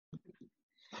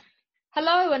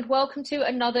Hello and welcome to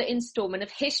another instalment of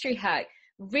History Hack.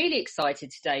 Really excited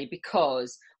today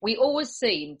because we always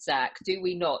seem, Zach, do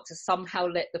we not, to somehow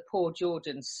let the poor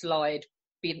Georgian slide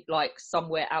be like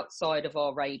somewhere outside of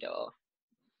our radar.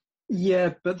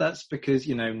 Yeah, but that's because,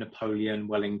 Napoleon,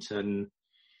 Wellington,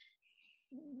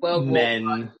 World men,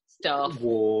 War stuff.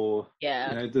 war,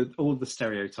 Yeah. all the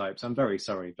stereotypes. I'm very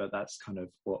sorry, but that's kind of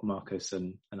what Marcus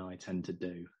and I tend to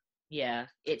do. Yeah,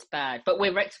 it's bad. But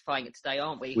we're rectifying it today,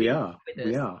 aren't we? We are.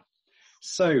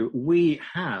 So we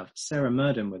have Sarah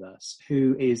Murden with us,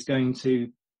 who is going to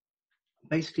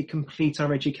basically complete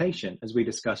our education as we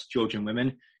discuss Georgian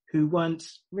women who weren't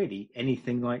really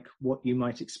anything like what you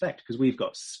might expect, because we've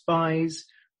got spies,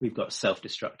 we've got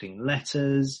self-destructing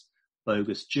letters,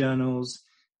 bogus journals,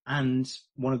 and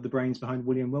one of the brains behind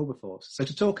William Wilberforce. So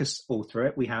to talk us all through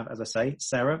it, we have, as I say,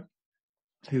 Sarah,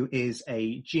 who is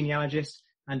a genealogist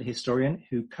and a historian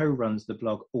who co-runs the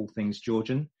blog All Things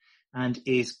Georgian and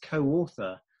is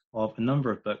co-author of a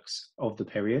number of books of the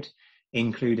period,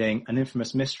 including An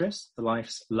Infamous Mistress, The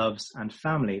Lives, Loves and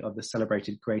Family of the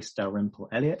celebrated Grace Dalrymple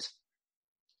Elliot,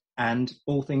 and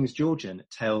All Things Georgian,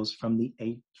 Tales from the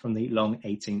long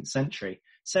 18th century.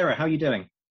 Sarah, how are you doing?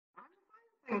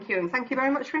 Thank you, and thank you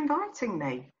very much for inviting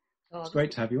me. It's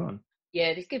great to have you on.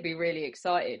 Yeah, this could be really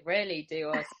excited. Rarely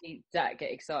do I see Zach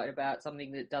get excited about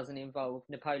something that doesn't involve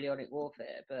Napoleonic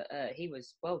warfare, but he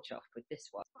was well chuffed with this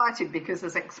one. Excited because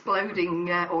there's exploding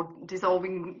or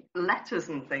dissolving letters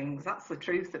and things. That's the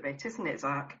truth of it, isn't it,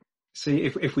 Zach? See,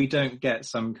 if we don't get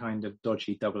some kind of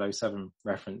dodgy 007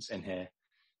 reference in here,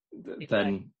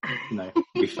 then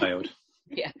we failed.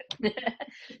 Yeah.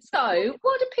 So,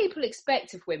 what do people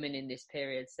expect of women in this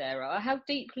period, Sarah? How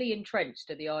deeply entrenched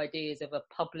are the ideas of a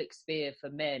public sphere for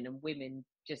men and women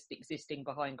just existing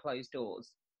behind closed doors?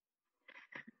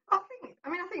 I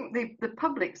think the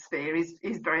public sphere is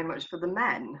very much for the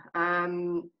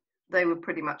men. They were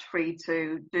pretty much free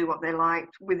to do what they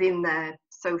liked within their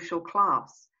social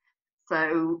class.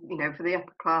 So, for the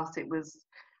upper class, it was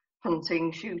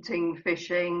hunting, shooting,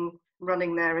 fishing,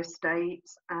 running their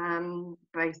estates, and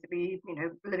basically,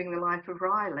 living the life of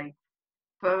Riley.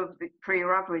 For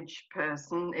your average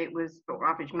person, or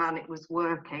average man, it was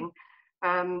working.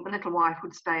 The little wife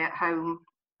would stay at home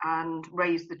and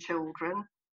raise the children.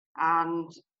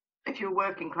 And if you were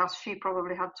working class, she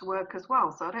probably had to work as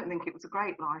well. So I don't think it was a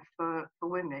great life for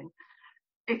women.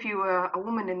 If you were a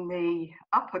woman in the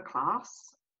upper class,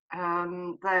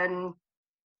 then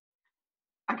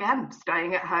again,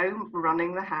 staying at home,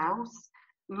 running the house,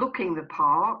 looking the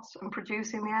part and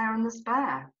producing the heir and the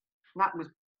spare. That was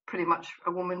pretty much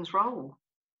a woman's role.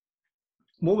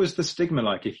 What was the stigma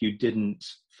like if you didn't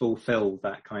fulfill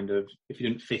that if you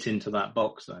didn't fit into that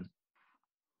box then?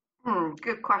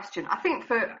 Good question. I think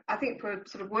for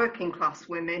sort of working class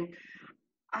women,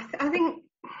 I think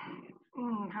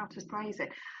how to phrase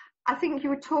it? I think you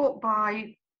were taught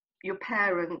by your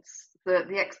parents that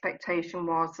the expectation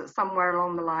was that somewhere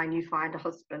along the line you find a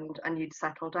husband and you'd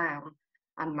settle down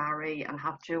and marry and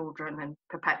have children and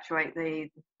perpetuate the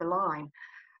line.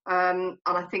 And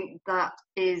I think that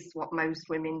is what most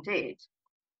women did.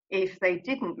 If they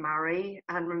didn't marry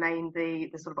and remained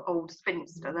the sort of old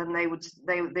spinster, then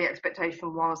the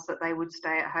expectation was that they would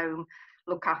stay at home,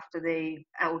 look after the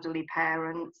elderly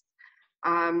parents,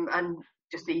 and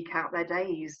just eke out their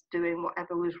days doing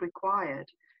whatever was required.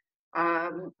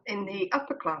 In the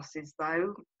upper classes,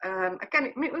 though,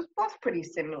 again, it was pretty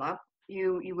similar.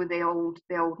 You were the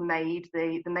old maid,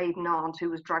 the maiden aunt who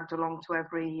was dragged along to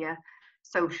every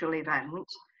social event,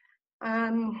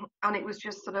 and it was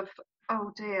just sort of,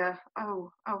 oh dear, oh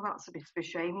that's a bit of a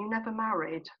shame, you never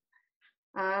married.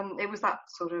 It was that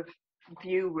sort of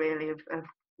view really of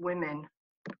women.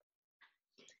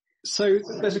 So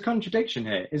there's a contradiction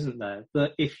here, isn't there?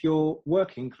 That if you're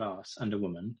working class and a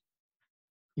woman,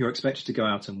 you're expected to go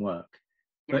out and work.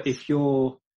 Yes. But if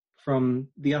you're from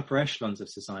the upper echelons of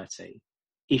society,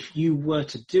 if you were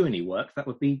to do any work, that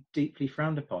would be deeply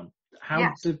frowned upon.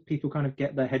 How do people kind of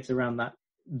get their heads around that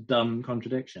dumb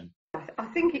contradiction? I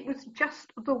think it was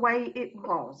just the way it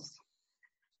was,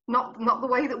 not the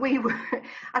way that we were.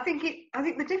 I think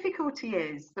the difficulty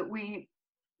is that we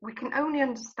can only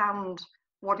understand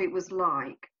what it was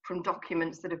like from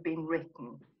documents that have been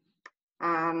written.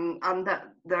 And that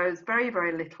there is very,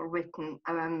 very little written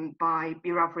by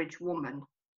your average woman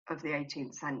of the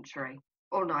 18th century,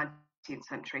 or 19th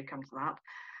century, come to that.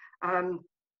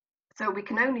 So we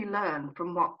can only learn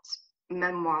from what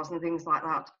memoirs and things like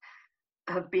that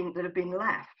have been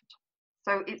left.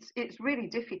 So it's really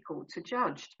difficult to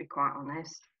judge, to be quite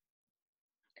honest.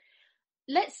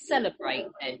 Let's celebrate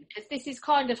then, because this is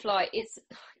kind of like, it's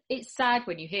it's sad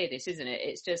when you hear this, isn't it?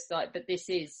 It's just like, but this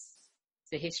is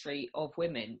the history of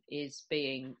women, is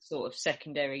being sort of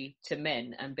secondary to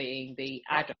men and being the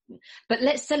add-on. But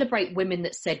let's celebrate women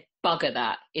that said bugger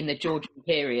that in the Georgian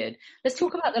period. Let's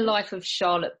talk about the life of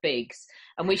Charlotte Biggs,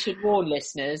 and we should warn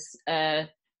listeners,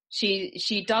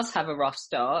 she does have a rough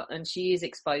start, and she is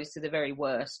exposed to the very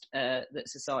worst that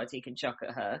society can chuck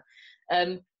at her.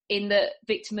 In the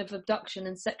victim of abduction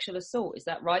and sexual assault, is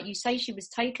that right? You say she was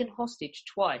taken hostage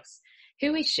twice.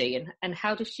 Who is she, and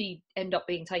how does she end up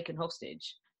being taken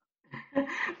hostage?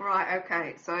 Right,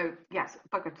 okay, so yes,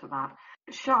 bugger to that.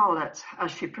 Charlotte,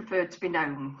 as she preferred to be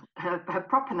known, her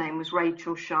proper name was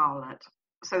Rachel Charlotte,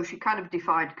 so she kind of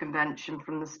defied convention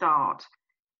from the start.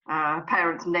 Her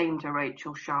parents named her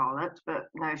Rachel Charlotte, but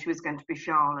no, she was going to be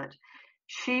Charlotte.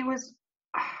 She was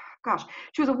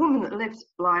a woman that lived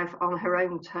life on her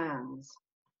own terms.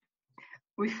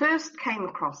 We first came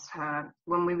across her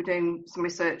when we were doing some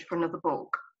research for another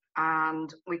book,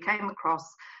 and we came across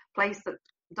a place that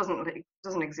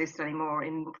doesn't exist anymore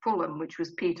in Fulham, which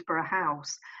was Peterborough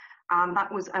House, and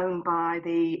that was owned by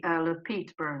the Earl of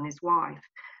Peterborough and his wife.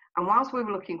 And whilst we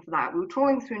were looking for that, we were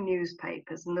trawling through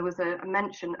newspapers, and there was a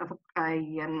mention of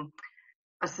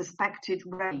a suspected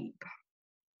rape.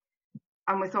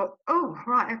 And we thought, oh,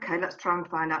 right, okay, let's try and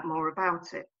find out more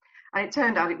about it. And it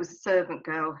turned out it was a servant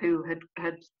girl who had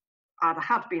either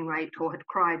had been raped or had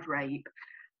cried rape,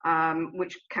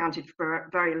 which counted for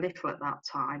very little at that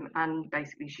time. And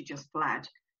basically she just fled.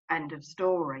 End of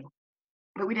story.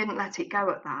 But we didn't let it go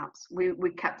at that.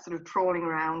 We kept sort of trawling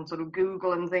around, sort of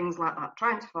Google and things like that,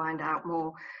 trying to find out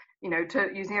more,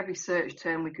 using every search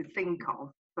term we could think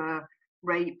of for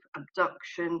rape,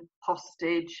 abduction,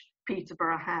 hostage,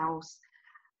 Peterborough House.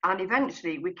 And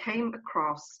eventually we came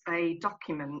across a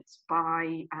document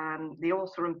by the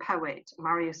author and poet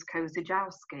Mariusz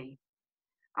Kozarzewski,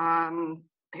 who,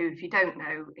 if you don't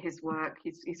know his work,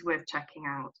 he's worth checking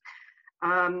out.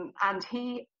 And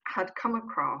he had come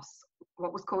across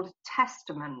what was called a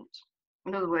testament,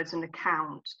 in other words, an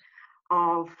account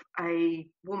of a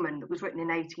woman that was written in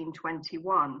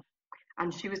 1821.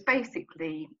 And she was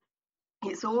basically,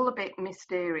 it's all a bit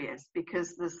mysterious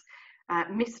because there's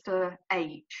Mr.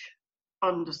 H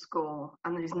underscore,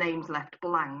 and his name's left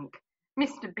blank.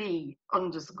 Mr. B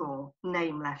underscore,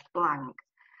 name left blank.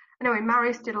 Anyway,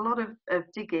 Mariusz did a lot of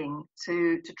digging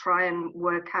to try and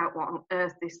work out what on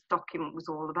earth this document was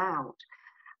all about.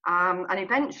 And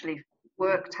eventually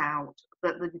worked out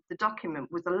that the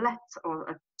document was a letter or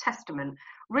a testament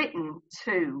written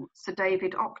to Sir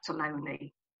David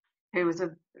Ochterlony, who was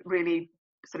a really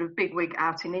sort of bigwig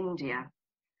out in India.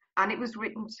 And it was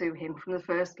written to him from the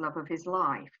first love of his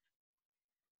life.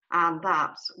 And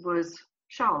that was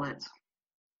Charlotte.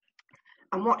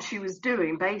 And what she was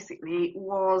doing basically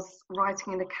was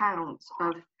writing an account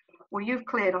of, well, you've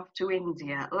cleared off to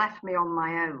India, left me on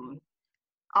my own.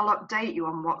 I'll update you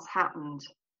on what's happened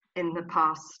in the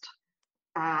past,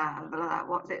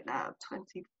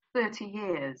 30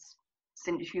 years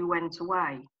since you went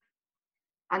away.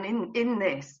 And in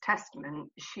this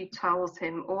testament, she tells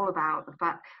him all about the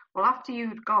fact, well, after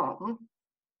you'd gone,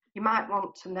 you might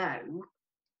want to know,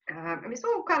 and it's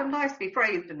all kind of nicely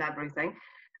phrased and everything,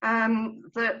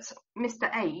 that Mr.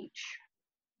 H,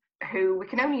 who we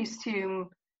can only assume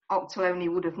Ochterlony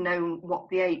would have known what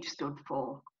the H stood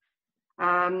for,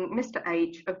 Mr.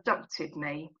 H abducted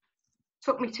me,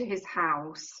 took me to his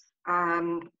house,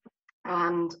 and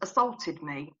assaulted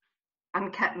me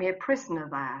and kept me a prisoner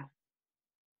there.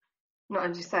 Not,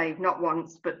 as you say, not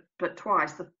once, but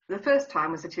twice. The first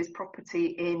time was at his property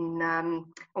in,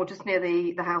 or just near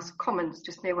the House of Commons,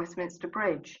 just near Westminster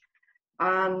Bridge.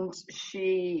 And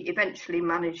she eventually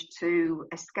managed to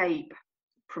escape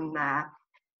from there.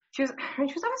 She was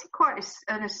obviously quite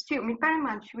an astute. I mean, bear in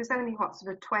mind, she was only,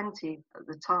 sort of 20 at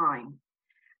the time.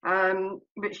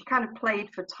 But she kind of played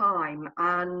for time,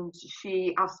 and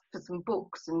she asked for some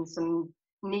books and some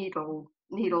needles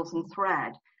and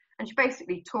thread. And she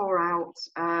basically tore out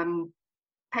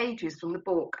pages from the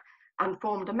book and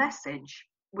formed a message,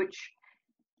 which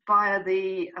via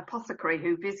the apothecary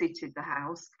who visited the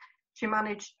house, she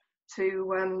managed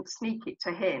to sneak it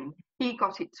to him. He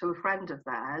got it to a friend of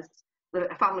theirs,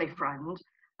 a family friend,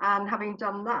 and having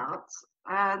done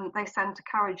that, they sent a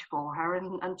carriage for her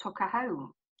and took her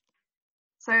home.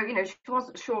 So, she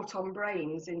wasn't short on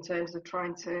brains in terms of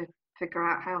trying to figure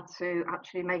out how to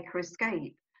actually make her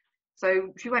escape.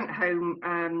 So she went home,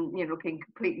 looking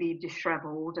completely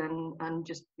dishevelled and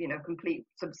just, complete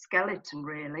sort of skeleton,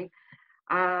 really.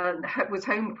 Was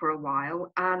home for a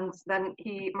while, and then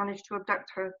he managed to abduct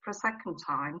her for a second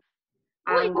time.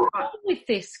 What is wrong with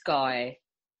this guy?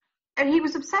 And he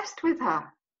was obsessed with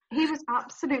her. he was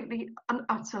absolutely and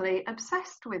utterly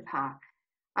obsessed with her.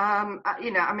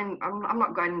 You know, I mean, I'm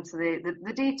not going into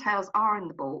the details are in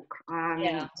the book,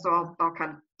 so I'll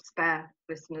kind of spare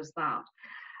listeners that.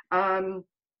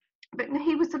 But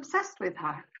he was obsessed with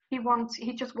her.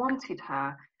 He just wanted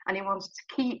her, and he wanted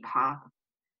to keep her,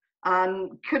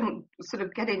 and couldn't sort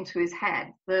of get into his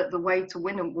head that the way to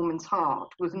win a woman's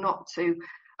heart was not to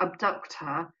abduct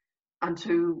her and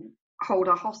to hold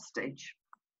her hostage.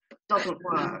 Doesn't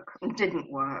work and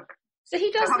didn't work. So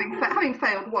he does. So having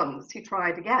failed once, he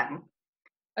tried again.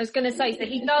 I was going to say, so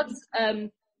he does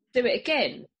do it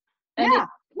again. And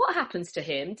what happens to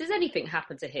him? Does anything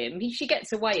happen to him? She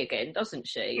gets away again, doesn't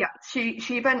she? Yeah,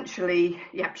 she eventually,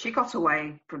 she got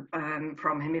away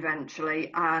from him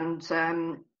eventually, and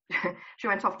she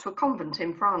went off to a convent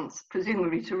in France,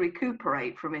 presumably to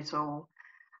recuperate from it all.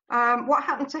 What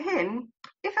happened to him?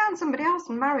 He found somebody else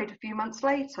and married a few months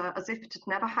later, as if it had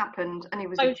never happened, and he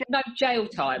was no jail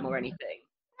time or anything.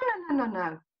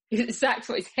 No. Zach's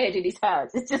got his head in his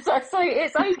hands. It's just like, so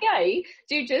it's okay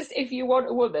to just, if you want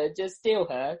a woman, just steal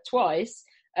her twice,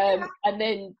 and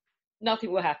then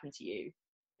nothing will happen to you.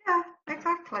 Yeah,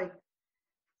 exactly.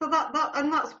 So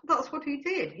that's what he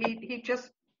did. He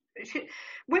just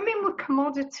women were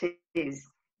commodities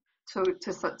to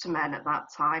men at that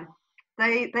time.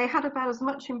 They had about as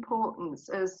much importance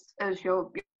as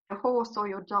your horse or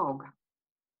your dog.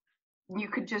 You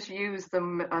could just use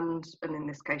them, and in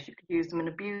this case, you could use them and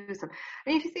abuse them.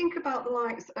 And if you think about the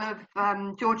likes of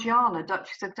Georgiana,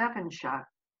 Duchess of Devonshire,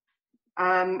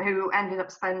 who ended up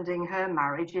spending her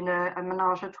marriage in a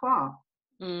menage a trois.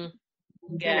 Mm.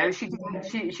 Yeah. You know,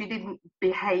 she didn't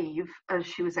behave as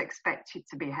she was expected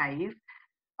to behave,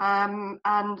 and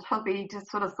hubby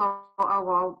just sort of thought, oh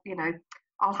well, you know,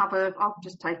 I'll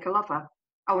just take a lover.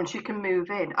 Oh, and she can move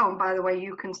in. Oh, and by the way,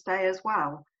 you can stay as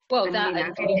well. Well, and, that you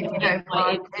know, if you don't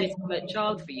like a legitimate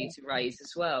child for you to raise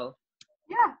as well.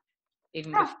 Yeah.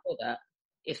 Even before that,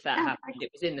 if that happened, it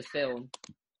was in the film.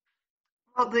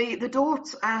 Well, the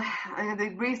daughter,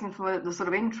 the reason for the sort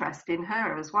of interest in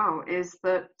her as well is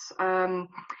that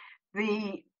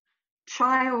the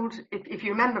child, if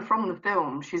you remember from the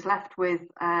film, she's left with,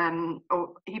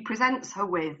 or he presents her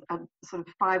with a sort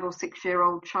of 5 or 6 year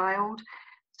old child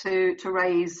to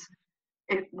raise.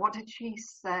 What did she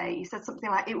say? He said something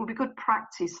like, it will be good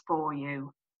practice for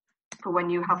you for when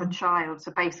you have a child,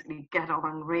 so basically get on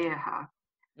and rear her.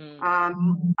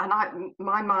 And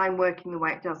my mind working the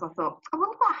way it does, I thought, I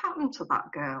wonder what happened to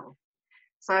that girl.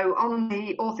 So on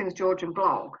the All Things Georgian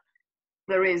blog,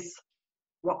 there is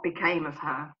what became of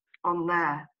her on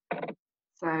there.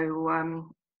 So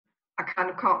I kind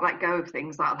of can't let go of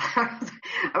things like that.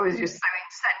 I was just so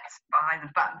incensed by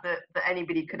the fact that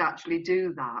anybody could actually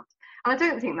do that. And I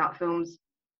don't think that film's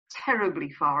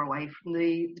terribly far away from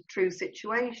the true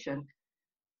situation.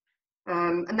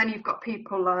 And then you've got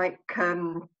people like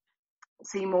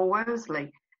Seymour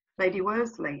Worsley, Lady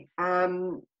Worsley,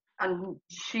 and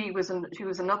she was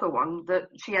another one that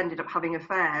she ended up having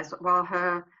affairs while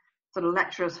her sort of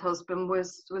lecturer's husband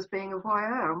was being a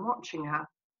voyeur and watching her.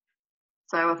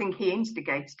 So I think he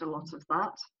instigated a lot of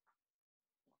that.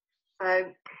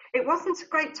 So it wasn't a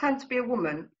great time to be a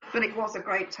woman, but it was a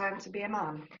great time to be a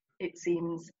man, it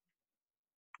seems.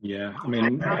 Yeah, I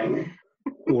mean,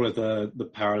 all of the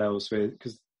parallels with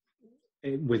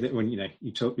it, when you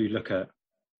look at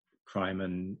crime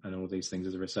and all these things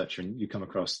as a researcher, and you come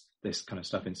across this kind of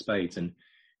stuff in spades, and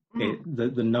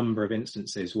the number of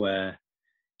instances where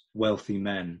wealthy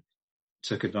men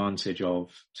took advantage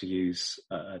of, to use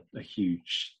a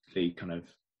hugely kind of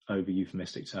over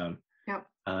euphemistic term,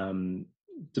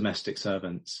 domestic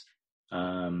servants,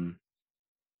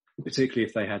 particularly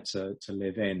if they had to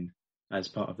live in as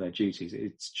part of their duties.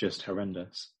 It's just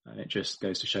horrendous, and it just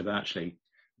goes to show that actually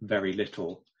very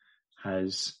little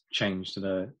has changed at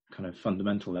a kind of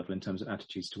fundamental level in terms of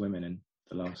attitudes to women in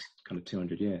the last kind of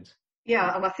 200 years.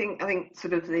 Yeah, and I think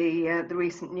sort of the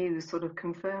recent news sort of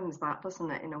confirms that,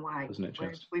 doesn't it, in a way? Doesn't it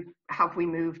just? Have we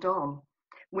moved on?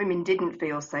 Women didn't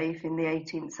feel safe in the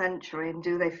 18th century, and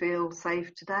do they feel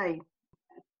safe today?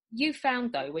 You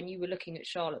found, though, when you were looking at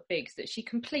Charlotte Biggs, that she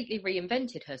completely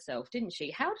reinvented herself, didn't she?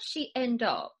 How did she end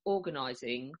up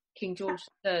organising King George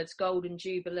III's Golden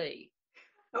Jubilee?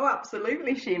 Oh,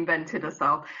 absolutely, she invented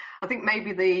herself. I think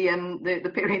maybe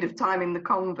the period of time in the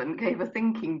convent gave her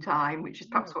thinking time, which is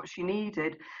perhaps what she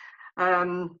needed.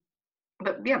 But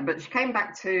she came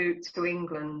back to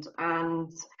England, and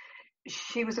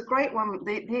she was a great one.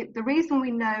 The reason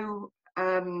we know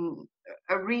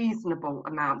a reasonable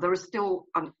amount, there are still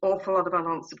an awful lot of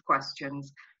unanswered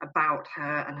questions about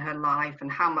her and her life and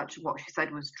how much of what she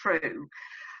said was true.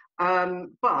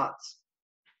 But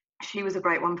she was a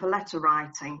great one for letter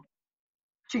writing.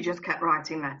 She just kept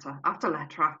writing letter after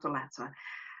letter after letter.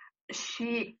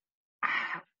 She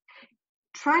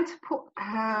trying to put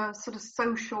her sort of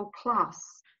social class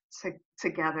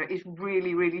together is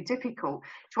really, really difficult.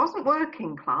 She wasn't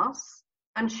working class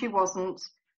and she wasn't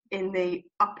in the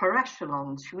upper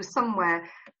echelons. She was somewhere,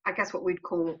 I guess, what we'd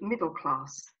call middle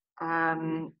class.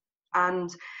 And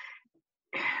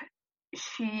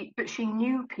she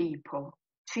knew people.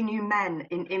 She knew men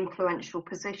in influential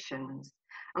positions.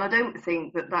 And I don't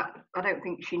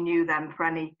think she knew them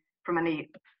from any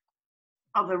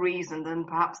other reason than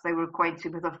perhaps they were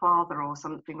acquainted with her father or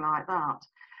something like that.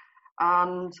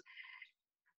 And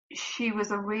she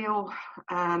was a real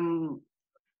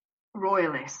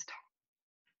royalist,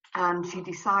 and she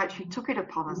took it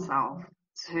upon herself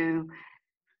to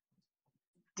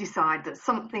decide that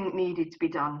something needed to be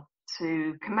done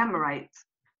to commemorate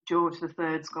George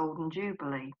III's Golden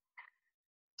Jubilee.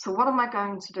 So what am I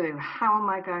going to do? How am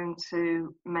I going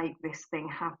to make this thing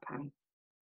happen?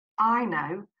 I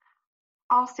know.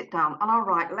 I'll sit down and I'll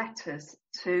write letters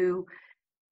to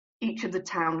each of the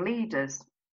town leaders.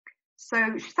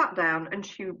 So she sat down and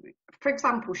for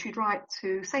example, she'd write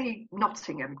to, say,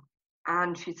 Nottingham,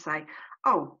 and she'd say,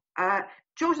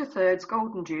 George III's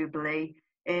Golden Jubilee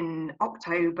in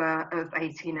October of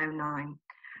 1809.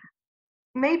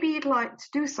 Maybe you'd like to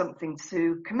do something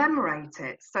to commemorate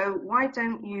it. So why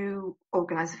don't you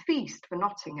organise a feast for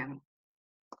Nottingham?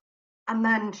 And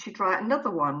then she'd write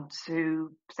another one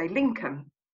to, say, Lincoln.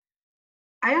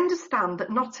 I understand that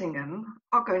Nottingham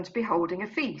are going to be holding a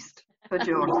feast for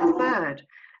George III.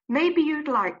 Maybe you'd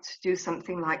like to do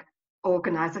something like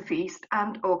organise a feast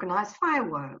and organise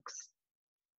fireworks.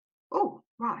 Oh,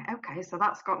 right, okay, so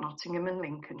that's got Nottingham and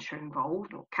Lincolnshire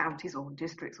involved, or counties or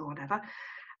districts or whatever.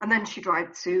 And then she'd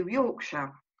write to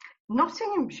Yorkshire.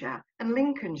 Nottinghamshire and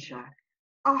Lincolnshire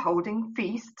are holding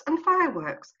feasts and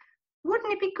fireworks.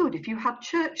 Wouldn't it be good if you had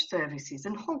church services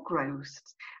and hog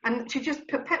roasts? And she just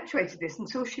perpetuated this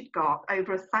until she'd got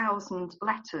over 1,000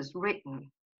 letters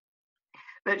written.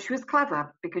 But she was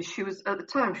clever because at the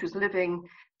time she was living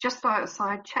just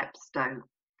outside Chepstow.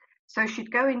 So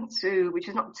she'd go which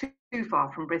is not too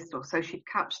far from Bristol. So she'd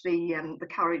catch the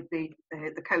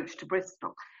coach to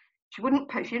Bristol. She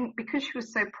didn't, because she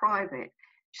was so private.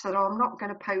 She said, I'm not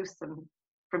going to post them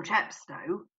from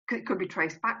Chepstow. It could be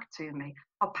traced back to me.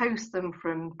 I'll post them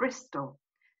from Bristol.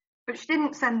 But she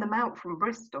didn't send them out from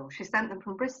Bristol. She sent them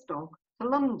from Bristol to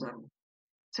London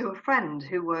to a friend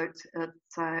who worked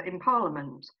in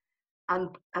Parliament. And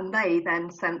they then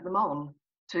sent them on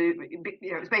to,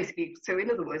 it was basically, so in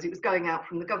other words, it was going out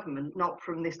from the government, not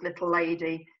from this little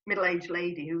lady, middle-aged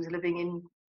lady who was living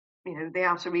in, the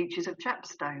outer reaches of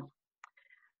Chepstow.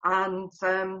 And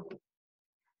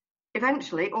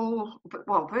eventually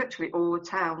virtually all the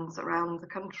towns around the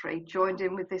country joined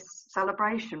in with this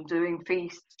celebration, doing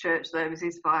feasts, church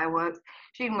services, fireworks.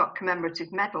 She even got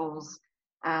commemorative medals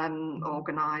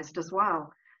organised as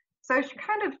well. So she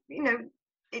kind of,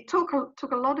 it took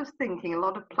a lot of thinking, a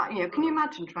lot of planning. Can you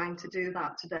imagine trying to do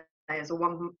that today as a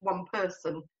one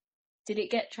person? Did it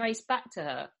get traced back to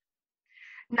her?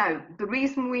 No, the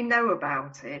reason we know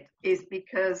about it is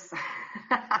because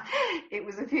it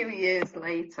was a few years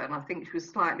later, and I think she was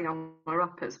slightly on her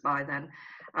uppers by then,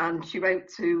 and she wrote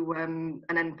to an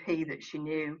MP that she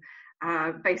knew,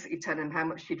 basically telling him how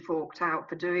much she'd forked out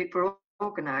for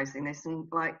organising this, and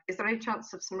like, is there any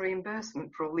chance of some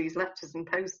reimbursement for all these letters and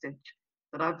postage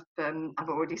that I've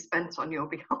already spent on your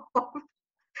behalf?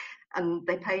 And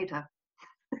they paid her.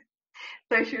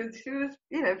 So she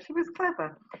was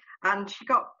clever. And she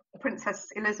got Princess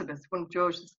Elizabeth, one of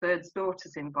George III's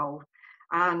daughters, involved,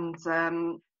 and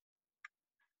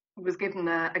was given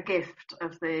a gift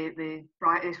of this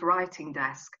writing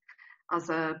desk as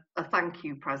a thank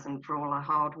you present for all her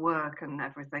hard work and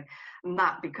everything. And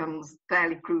that becomes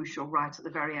fairly crucial right at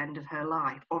the very end of her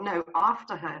life, or no,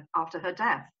 after her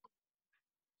death.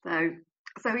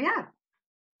 So yeah,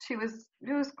 she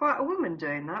was quite a woman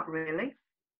doing that, really.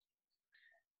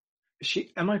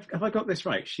 Have I got this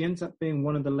right? She ends up being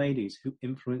one of the ladies who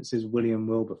influences William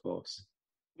Wilberforce.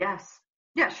 Yes,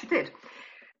 she did.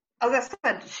 As I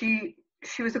said, she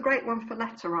was a great one for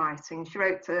letter writing. She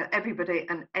wrote to everybody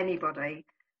and anybody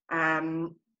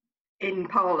in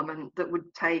Parliament that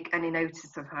would take any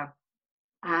notice of her.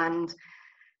 And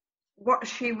what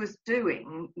she was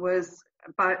doing was,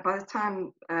 by the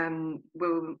time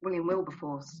William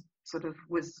Wilberforce sort of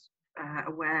was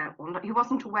aware, he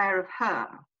wasn't aware of her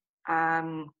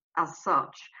as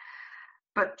such,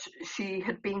 but she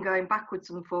had been going backwards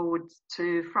and forwards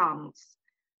to France,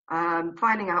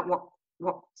 finding out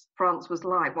what France was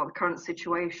like, what the current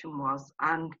situation was,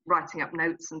 and writing up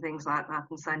notes and things like that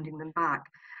and sending them back.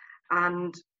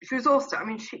 And she was also, I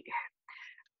mean,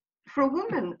 for a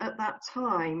woman at that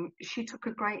time, she took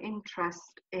a great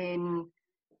interest in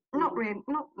not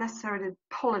necessarily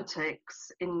politics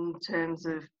in terms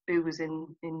of who was in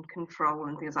control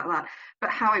and things like that, but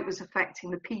how it was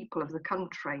affecting the people of the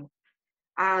country.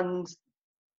 And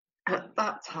at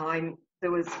that time,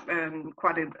 there was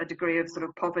quite a degree of sort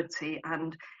of poverty,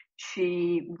 and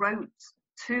she wrote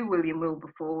to William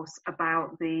Wilberforce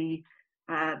about the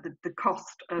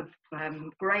cost of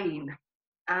grain,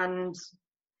 and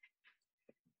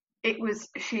it was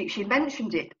she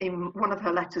mentioned it in one of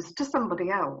her letters to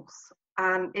somebody else,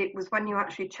 and it was when you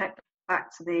actually check back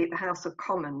to the House of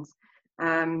Commons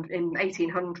in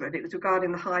 1800. It was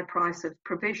regarding the high price of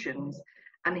provisions,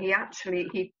 and he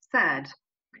said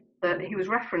that he was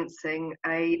referencing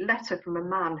a letter from a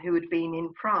man who had been in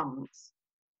France,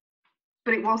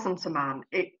 but it wasn't a man;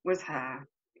 it was her.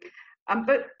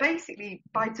 But basically,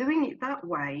 by doing it that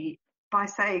way, by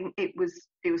saying it was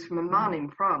from a man in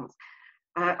France.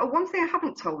 One thing I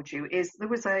haven't told you is there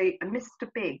was a Mr.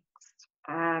 Biggs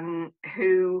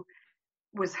who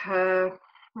was her,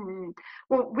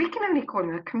 well, we can only call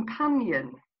him a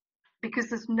companion because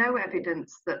there's no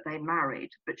evidence that they married,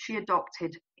 but she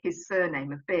adopted his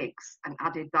surname of Biggs and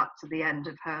added that to the end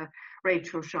of her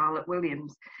Rachel Charlotte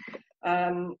Williams.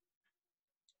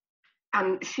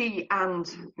 And she and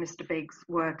Mr. Biggs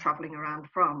were travelling around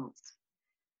France,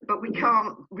 but we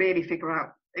can't really figure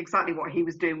out exactly what he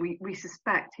was doing. We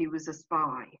suspect he was a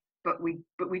spy, but we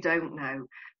don't know.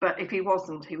 But if he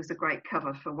wasn't, he was a great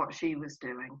cover for what she was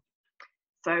doing.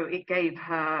 So it gave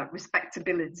her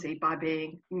respectability by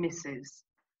being Mrs.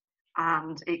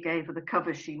 And it gave her the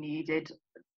cover she needed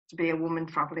to be a woman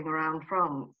travelling around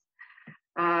France.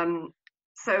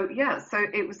 So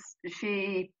it was,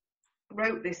 she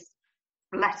wrote this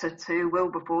letter to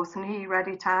Wilberforce and he read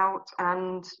it out,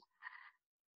 and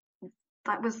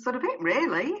that was sort of it,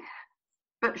 really.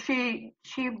 But she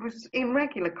was in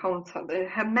regular contact.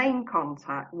 Her main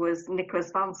contact was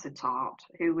Nicholas Vansittart,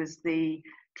 who was the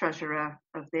treasurer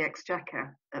of the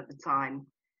Exchequer at the time.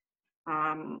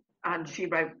 And she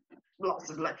wrote lots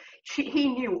of letters. He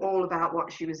knew all about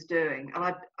what she was doing.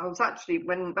 And I was actually,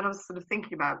 when I was sort of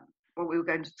thinking about what we were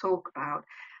going to talk about,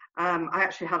 I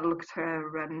actually had a look at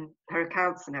her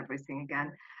accounts and everything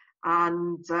again.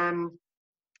 And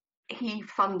he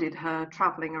funded her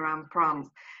travelling around France.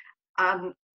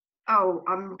 And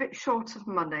I'm a bit short of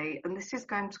money, and this is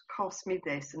going to cost me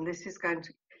this, and this is going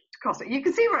to cost it. You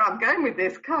can see where I'm going with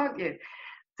this, can't you?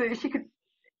 So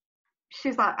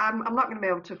she's like, I'm not going to be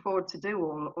able to afford to do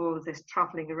all of this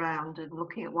travelling around and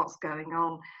looking at what's going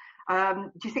on.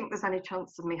 Do you think there's any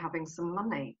chance of me having some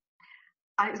money?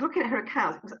 And it was looking at her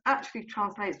accounts. It actually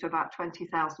translates to about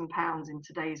 £20,000 in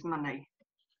today's money.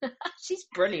 She's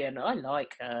brilliant. I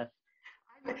like her.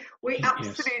 We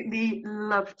absolutely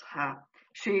loved her.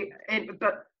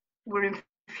 But we're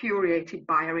infuriated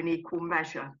by her in equal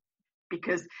measure,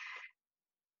 because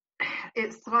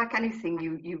it's like anything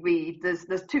you read. There's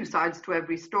two sides to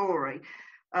every story.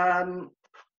 But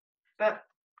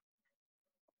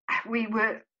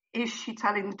is she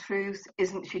telling the truth?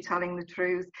 Isn't she telling the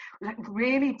truth? It was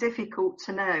really difficult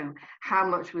to know how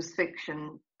much was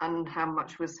fiction and how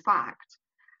much was fact.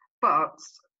 But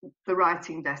the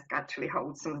writing desk actually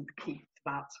holds some of the key to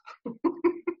that.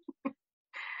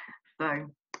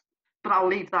 So, but I'll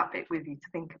leave that bit with you to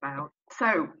think about.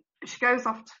 So she goes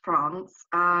off to France.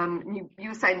 You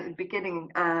were saying at the beginning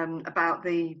about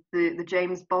the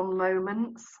James Bond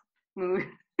moments.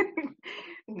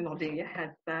 Nodding your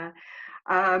head there.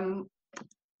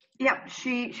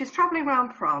 She's travelling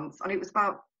around France, and it was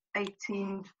about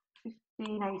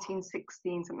 1815,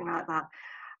 1816, something like that.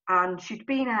 And she'd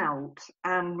been out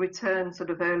and returned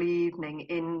sort of early evening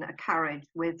in a carriage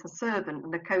with a servant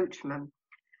and a coachman.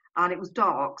 And it was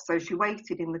dark, so she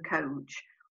waited in the coach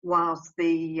whilst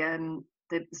the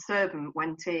servant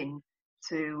went in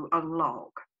to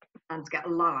unlock and to get a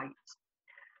light.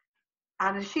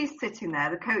 And as she's sitting there,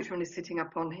 the coachman is sitting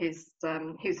up on his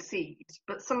seat,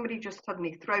 but somebody just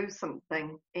suddenly throws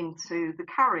something into the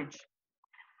carriage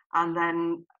and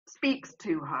then speaks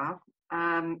to her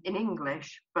in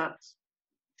English, but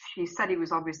she said he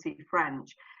was obviously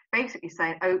French, basically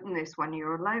saying, open this when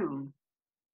you're alone.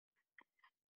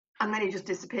 And then he just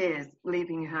disappears,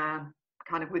 leaving her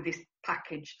kind of with this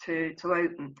package to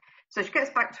open. So she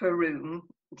gets back to her room,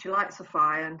 she lights a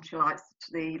fire and she lights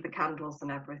the candles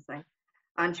and everything.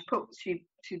 And she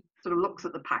sort of looks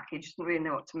at the package, doesn't really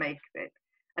know what to make of it.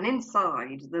 And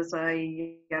inside there's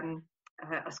a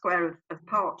square of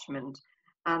parchment,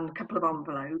 and a couple of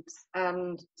envelopes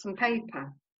and some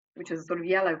paper, which is a sort of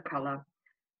yellow colour.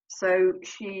 So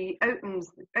she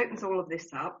opens all of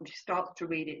this up and she starts to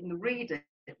read it. And the reader,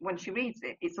 when she reads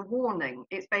it, it's a warning.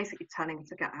 It's basically telling her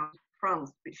to get out of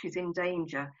France, but she's in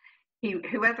danger.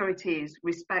 Whoever it is,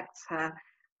 respects her,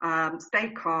 stay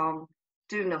calm,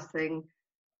 do nothing,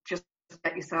 just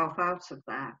get yourself out of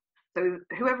there. So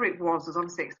whoever it was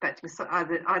obviously expecting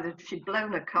either she'd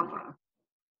blown her cover,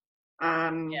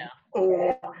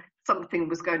 or something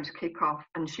was going to kick off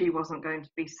and she wasn't going to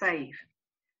be safe.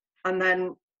 And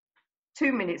then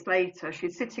 2 minutes later,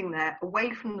 she's sitting there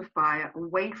away from the fire,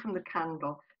 away from the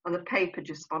candle, and the paper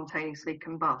just spontaneously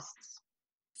combusts.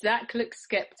 Zach looks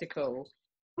sceptical.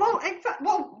 Well,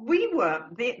 we were.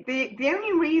 The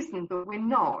only reason that we're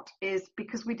not is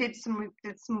because we did some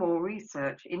more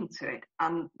research into it,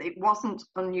 and it wasn't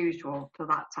unusual for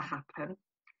that to happen.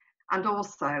 And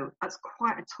also, it's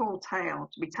quite a tall tale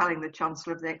to be telling the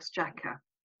Chancellor of the Exchequer,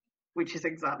 which is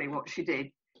exactly what she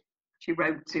did. She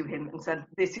wrote to him and said,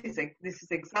 "This is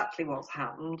exactly what's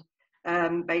happened.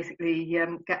 Basically,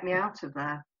 get me out of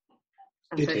there."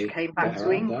 And so she came back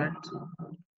to England.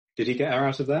 Did he get her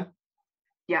out of there?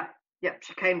 Yeah,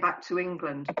 she came back to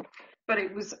England, but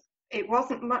it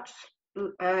wasn't much.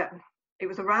 It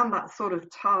was around that sort of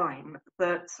time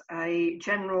that a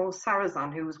General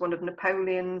Sarrazin, who was one of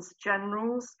Napoleon's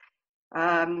generals,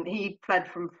 he fled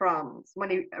from France.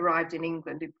 When he arrived in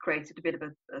England, it created a bit of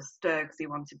a stir because he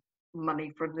wanted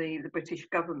money from the British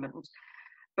government.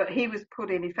 But he was put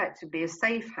in effectively a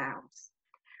safe house,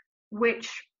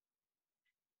 which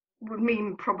would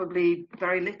mean probably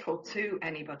very little to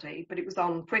anybody, but it was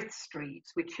on Frith Street,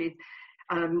 which is,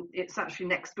 it's actually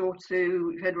next door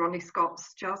to, you've heard Ronnie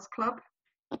Scott's jazz club?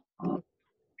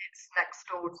 It's next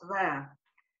door to there.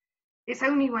 It's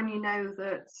only when you know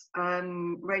that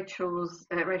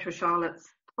Rachel Charlotte's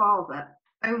father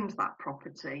owned that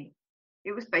property,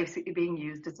 it was basically being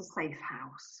used as a safe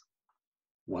house.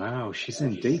 Wow, she's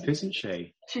in deep, isn't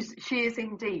she? She is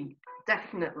in deep,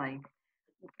 definitely.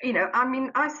 You know, I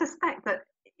mean, I suspect that,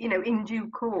 you know, in due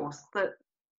course that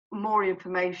more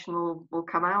information will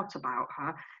come out about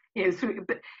her, you know,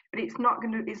 but it's not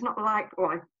like,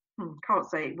 well, I can't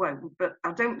say it won't, but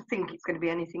I don't think it's going to be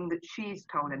anything that she's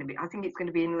told anybody. I think it's going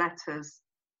to be in letters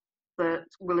that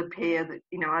will appear that,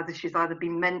 you know, either she's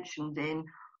been mentioned in,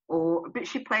 but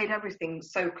she played everything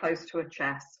so close to her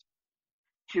chest.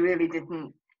 She really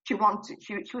didn't. She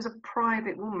was a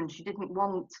private woman. She didn't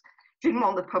want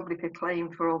the public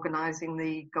acclaim for organising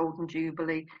the Golden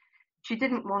Jubilee. She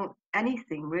didn't want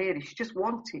anything, really. She just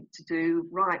wanted to do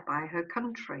right by her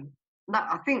country.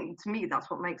 I think, to me, that's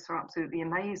what makes her absolutely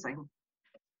amazing.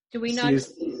 Do we know...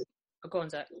 go on,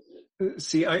 Zach.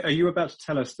 See, are you about to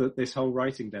tell us that this whole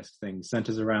writing desk thing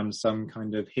centres around some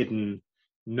kind of hidden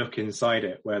nook inside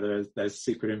it where there's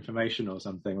secret information or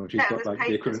something, or she's got like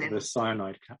the equivalent of a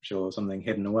cyanide capsule or something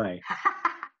hidden away?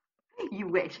 You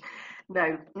wish.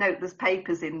 No, there's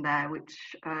papers in there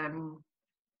which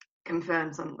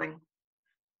confirm something.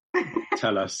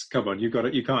 Tell us, come on, you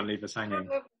can't leave us hanging.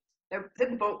 No, it's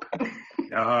in the book.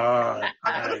 Oh,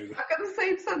 I've got to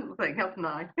say something, haven't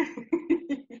I?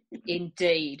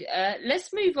 Indeed.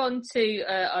 Let's move on to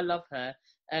I Love Her.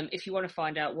 If you want to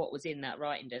find out what was in that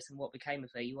writing desk and what became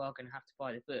of her, you are going to have to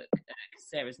buy the book, because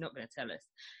Sarah's not going to tell us.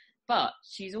 But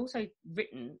she's also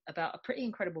written about a pretty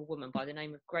incredible woman by the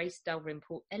name of Grace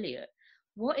Dalrymple Elliott.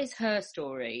 What is her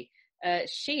story?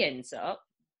 She ends up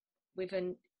with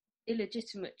an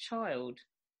illegitimate child.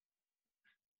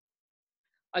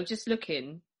 I'm just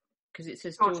looking because it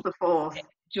says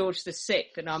George the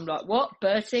Sixth, and I'm like, what,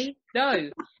 Bertie? No.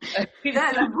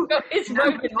 It's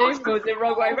Roman numerals the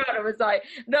wrong way around. I was like,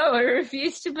 no, I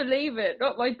refuse to believe it.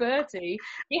 Not my Bertie.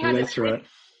 He had illiterate.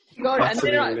 God,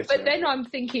 but then I'm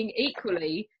thinking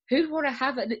equally, who'd want to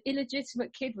have an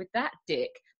illegitimate kid with that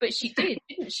dick? But she did,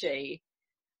 didn't she?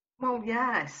 Well,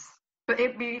 yes, but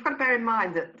you've got to bear in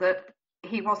mind that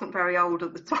he wasn't very old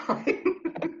at the time.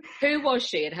 Who was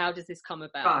she, and how does this come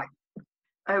about? Right.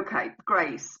 Okay,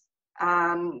 Grace.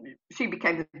 She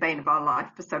became the bane of our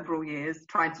life for several years,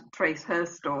 trying to trace her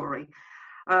story.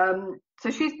 So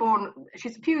she's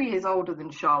a few years older than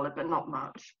Charlotte, but not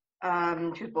much.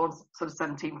 She was born sort of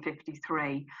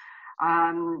 1753.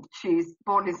 She's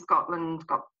born in Scotland,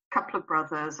 got a couple of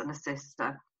brothers and a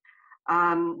sister.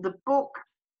 The book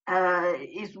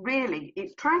it's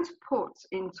trying to put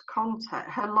into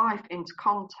context her life into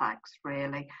context,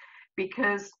 really,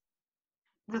 because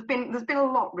there's been a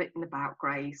lot written about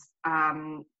Grace,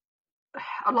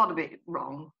 a lot of it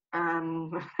wrong.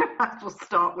 We'll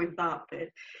start with that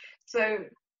bit. So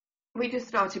we just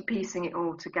started piecing it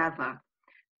all together.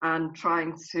 and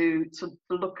trying to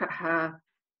look at her,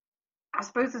 I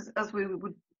suppose, as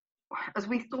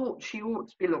we thought she ought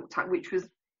to be looked at, which was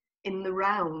in the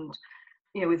round,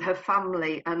 with her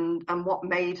family and what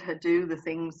made her do the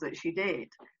things that she did.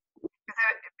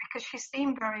 Because she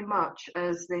seemed very much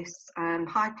as this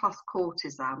high-class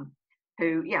courtesan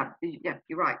who, you're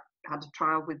right, had a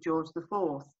trial with George the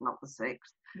Fourth, not the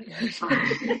Sixth.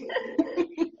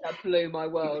 That blew my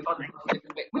world.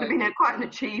 Would have been quite an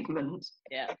achievement.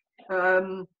 Yeah.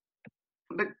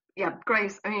 But yeah,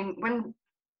 Grace, I mean, when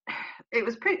it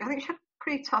was I think she had a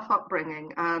pretty tough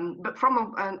upbringing, but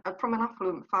from an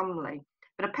affluent family.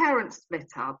 But her parents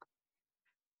split up.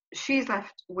 She's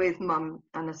left with mum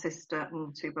and a sister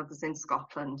and two brothers in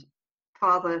Scotland.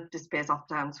 Father disappears off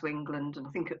down to England, and I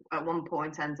think at one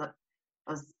point ends up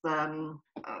as I've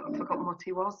forgotten what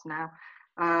he was now,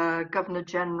 Governor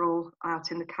General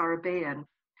out in the Caribbean.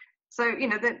 So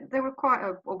they were quite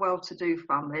a well-to-do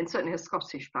family, and certainly a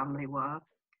Scottish family were.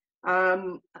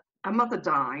 Her mother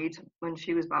died when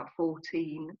she was about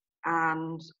 14,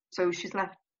 and so she's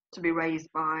left to be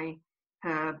raised by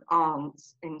her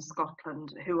aunts in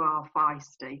Scotland, who are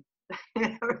feisty.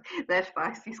 They're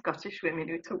feisty Scottish women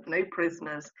who took no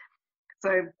prisoners.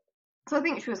 So I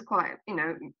think she was quite,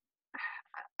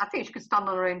 I think she could stand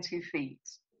on her own 2 feet.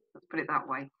 Let's put it that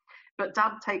way. But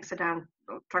Dad drags her down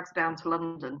to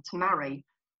London to marry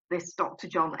this Dr.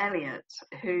 John Eliot,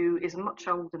 who is a much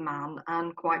older man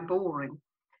and quite boring.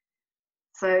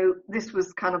 So this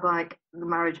was kind of like the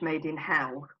marriage made in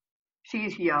hell.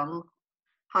 She's young,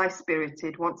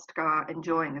 high-spirited, wants to go out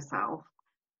enjoying herself.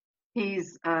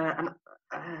 He's a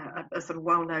sort of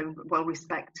well-known,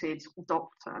 well-respected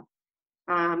doctor.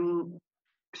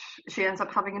 She ends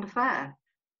up having an affair.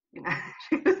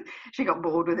 She got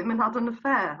bored with him and had an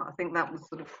affair. I think that was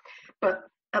but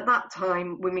at that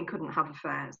time, women couldn't have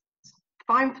affairs.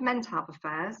 Fine for men to have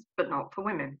affairs, but not for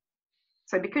women.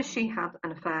 So because she had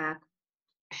an affair,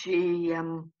 he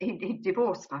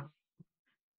divorced her,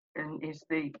 and is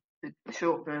the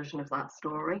short version of that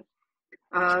story.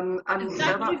 And so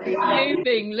that's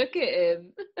moving. Look at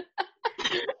him.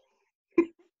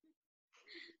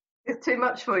 It's too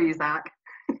much for you, Zach.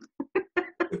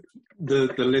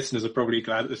 The listeners are probably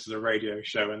glad that this is a radio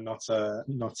show and not a.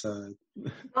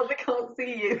 Oh, they can't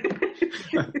see you.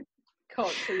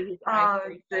 Can't see his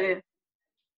angry dear.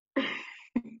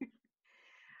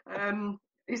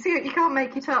 You see, you can't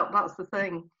make it up. That's the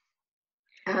thing.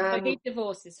 So he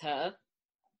divorces her.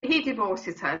 He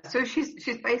divorces her, so she's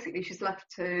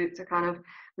left to kind of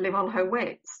live on her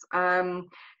wits.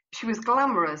 She was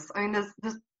glamorous. I mean, there's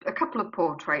a couple of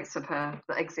portraits of her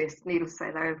that exist. Needless to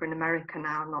say, they're over in America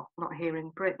now, not here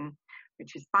in Britain,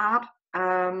 which is bad.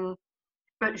 But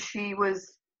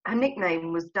her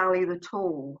nickname was Dally the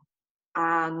Tall,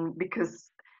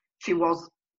 because she was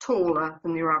taller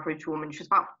than your average woman. She was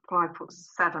about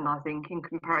 5'7", I think, in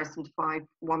comparison to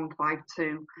 5'1",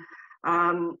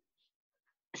 5'2".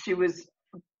 She was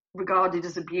regarded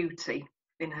as a beauty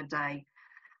in her day.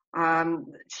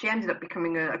 She ended up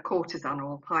becoming a courtesan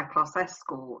or high-class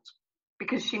escort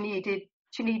because she needed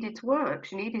to work.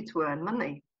 She needed to earn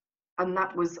money, and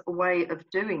that was a way of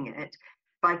doing it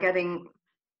by getting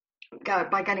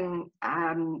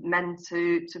men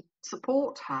to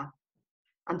support her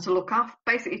and to look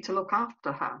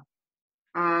after her.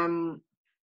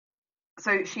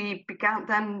 So she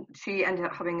ended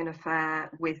up having an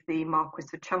affair with the Marquis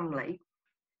of Cholmondeley,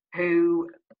 who,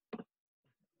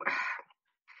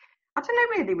 I don't know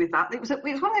really with that. It was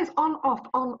one of those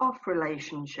on-off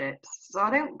relationships. So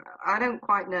I don't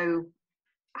quite know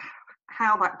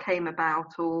how that came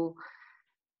about or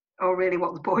really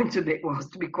what the point of it was,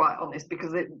 to be quite honest,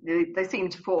 because they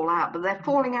seemed to fall out. But their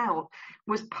falling out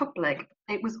was public.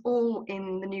 It was all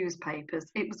in the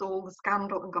newspapers. It was all the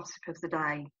scandal and gossip of the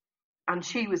day. And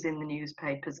she was in the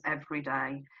newspapers every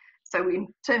day. So in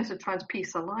terms of trying to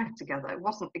piece her life together, it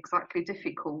wasn't exactly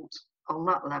difficult on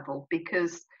that level,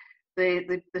 because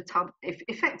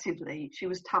effectively she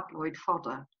was tabloid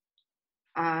fodder.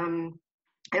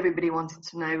 Everybody wanted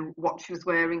to know what she was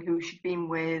wearing, who she'd been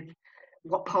with,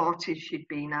 what parties she'd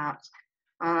been at.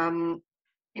 So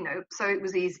it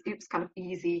was easy. It was kind of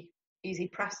easy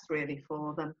press really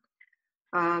for them.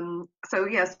 So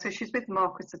she's with the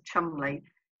Marquis of Cholmondeley,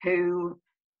 who,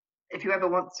 if you ever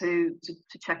want to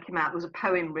check him out, there was a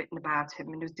poem written about him,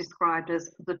 and it was described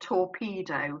as the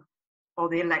torpedo or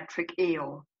the electric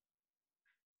eel.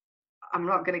 I'm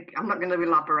not going to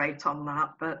elaborate on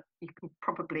that, but you can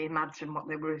probably imagine what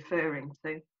they were referring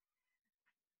to.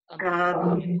 I'm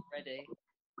Googling him already.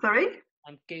 Sorry?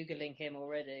 I'm Googling him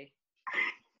already.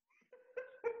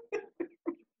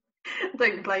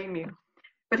 Don't blame you.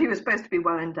 but he was supposed to be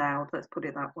well endowed, let's put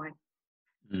it that way.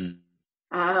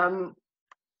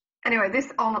 Anyway,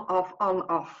 this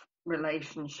on-off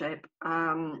relationship,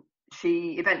 they'd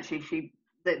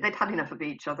had enough of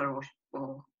each other,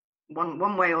 or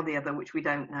one way or the other, which we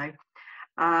don't know.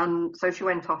 So she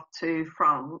went off to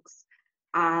France,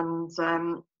 and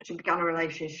she began a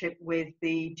relationship with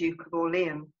the Duke of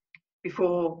Orleans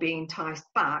before being enticed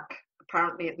back,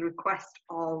 apparently at the request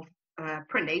of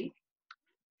Prinny,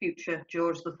 future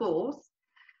George IV,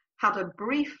 had a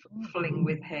brief fling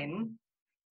with him,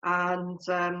 and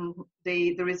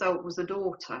the result was a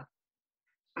daughter.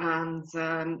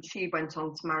 And she went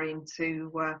on to marry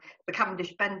into the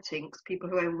Cavendish Bentinks, people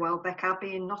who own Welbeck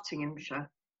Abbey in Nottinghamshire.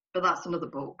 But that's another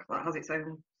book that has its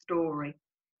own story.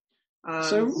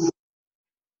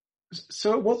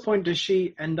 So at what point does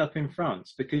she end up in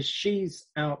France? Because she's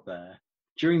out there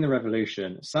during the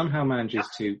revolution, somehow manages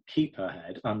to keep her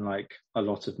head, unlike a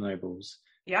lot of nobles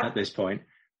at this point.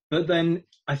 But then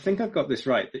I think I've got this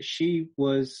right, that she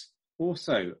was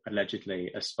also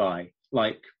allegedly a spy,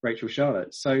 like Rachel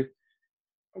Charlotte. So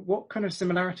what kind of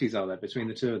similarities are there between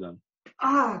the two of them?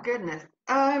 Oh, goodness.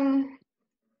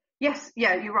 Yes,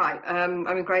 yeah, you're right. I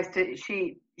mean, Grace,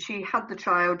 she had the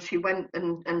child. She went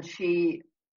and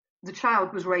the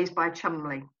child was raised by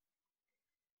Cholmondeley.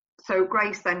 So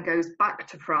Grace then goes back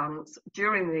to France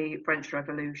during the French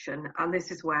Revolution, and this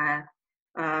is where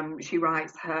she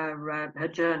writes her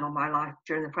journal, My Life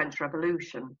During the French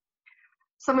Revolution.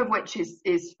 Some of which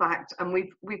is fact, and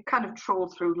we've kind of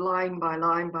trawled through line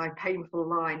by painful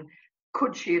line.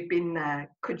 Could she have been there?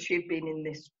 Could she have been in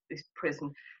this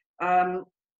prison? A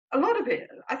lot of it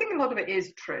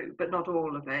is true, but not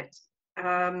all of it.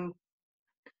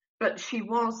 But she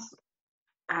was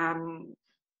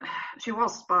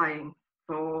spying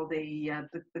for the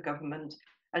government,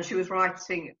 and she was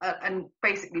writing, and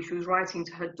basically she was writing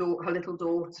to her little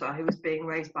daughter, who was being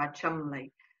raised by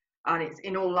Cholmondeley. And it's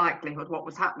in all likelihood what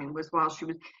was happening was while she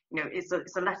was, it's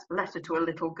a letter to a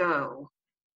little girl,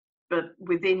 but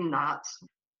within that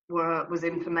was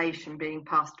information being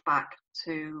passed back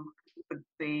to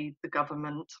the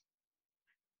government.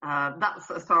 That's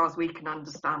as far as we can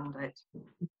understand it.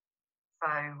 So,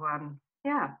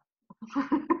 yeah.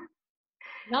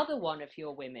 Another one of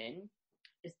your women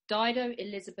is Dido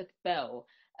Elizabeth Bell.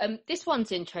 This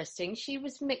one's interesting. She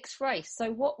was mixed race.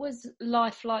 So what was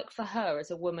life like for her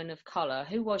as a woman of colour?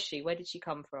 Who was she? Where did she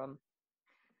come from?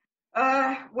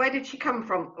 Where did she come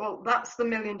from? Well, that's the $1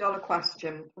 million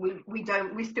question.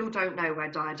 We still don't know where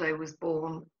Dido was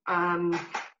born.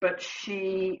 But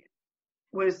she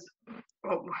was,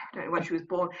 well, I don't know where she was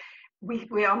born.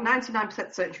 We are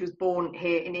 99% certain she was born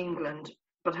here in England,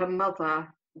 but her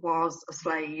mother was a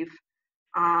slave,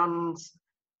 and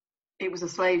it was a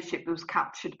slave ship that was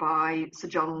captured by Sir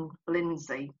John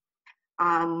Lindsay,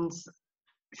 and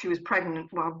she was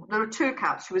pregnant. Well, there are two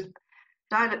accounts.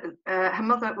 Her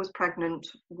mother was pregnant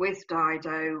with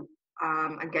Dido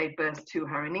and gave birth to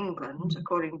her in England,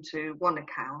 according to one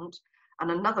account,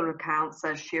 and another account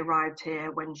says she arrived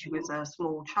here when she was a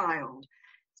small child.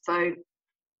 So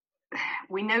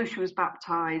we know she was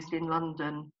baptised in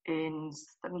London in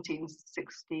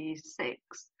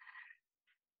 1766.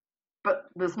 But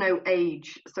there's no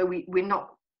age, so we're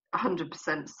not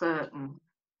 100% certain.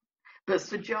 But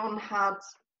Sir John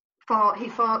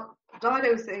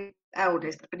Dido's the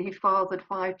eldest, but he fathered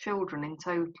 5 children in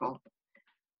total.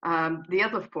 The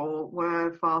other 4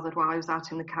 were fathered while he was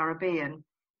out in the Caribbean,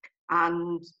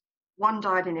 and one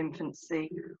died in infancy.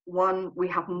 One we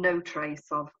have no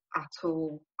trace of at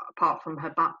all, apart from her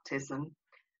baptism,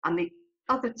 and the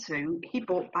other 2 he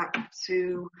brought back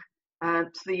to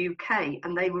the UK,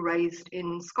 and they were raised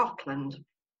in Scotland.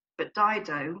 But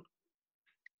Dido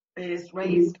is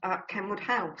raised at Kenwood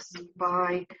House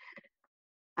by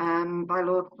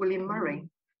Lord William Murray.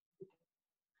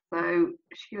 So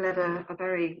she led a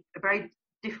very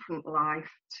different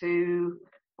life to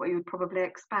what you would probably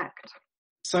expect.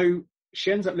 So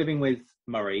she ends up living with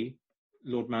Murray,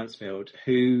 Lord Mansfield,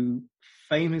 who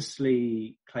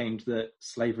famously claimed that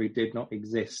slavery did not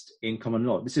exist in common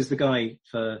law. This is the guy,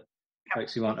 for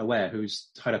folks who aren't aware, who's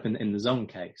tied up in the Zong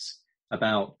case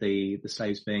about the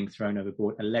slaves being thrown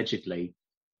overboard allegedly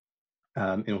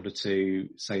in order to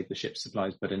save the ship's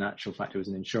supplies, but in actual fact it was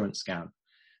an insurance scam.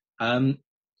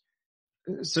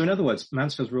 So in other words,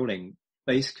 Mansfield's ruling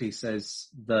basically says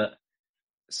that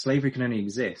slavery can only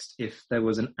exist if there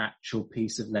was an actual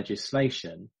piece of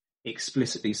legislation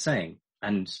explicitly saying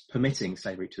and permitting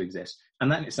slavery to exist.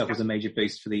 And that in itself was a major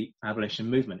boost for the abolition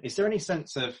movement. Is there any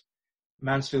sense of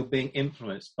Mansfield being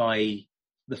influenced by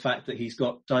the fact that he's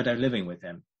got Dido living with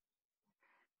him?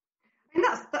 And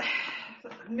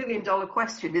million-dollar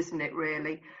question, isn't it,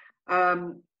 really?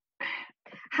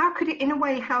 How could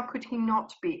he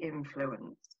not be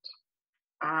influenced?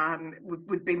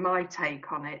 Would be my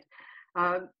take on it.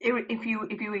 If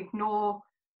you ignore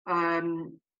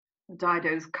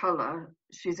Dido's colour,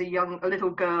 she's a little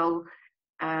girl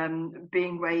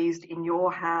being raised in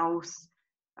your house,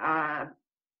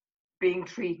 being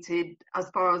treated, as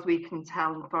far as we can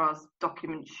tell, as far as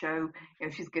documents show,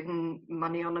 she's given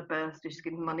money on her birthday, she's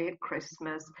given money at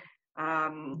Christmas.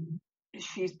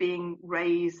 She's being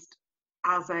raised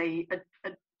as a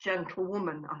gentle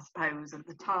woman, I suppose, at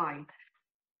the time.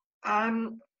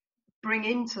 Bring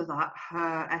into that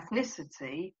her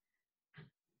ethnicity.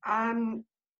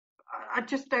 I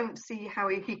just don't see how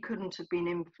he couldn't have been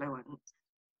influenced.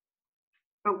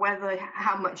 But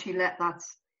how much he let that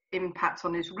impact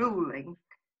on his ruling,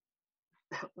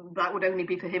 that would only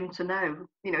be for him to know.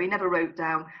 He never wrote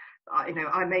down,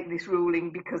 I make this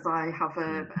ruling because I have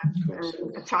a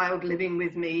child living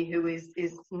with me who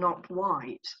is not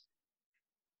white.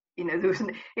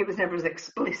 It was never as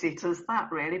explicit as that,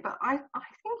 really. But I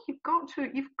think you've got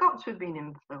to have been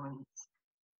influenced.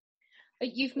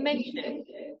 You've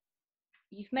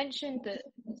mentioned that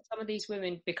some of these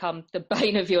women become the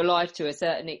bane of your life to a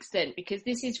certain extent, because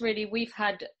this is really, we've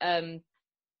had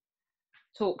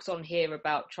talks on here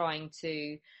about trying to,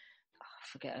 I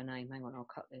forget her name, hang on, I'll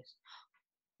cut this.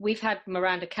 We've had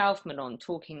Miranda Kaufman on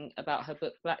talking about her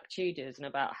book Black Tudors, and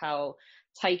about how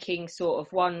taking sort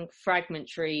of one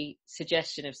fragmentary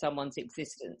suggestion of someone's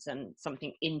existence and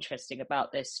something interesting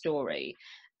about their story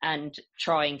and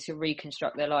trying to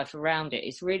reconstruct their life around it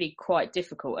is really quite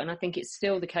difficult. And I think it's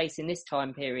still the case in this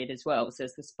time period as well,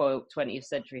 says the spoilt 20th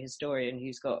century historian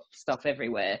who's got stuff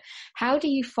everywhere. How do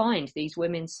you find these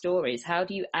women's stories? How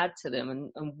do you add to them?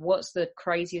 And what's the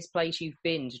craziest place you've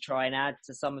been to try and add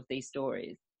to some of these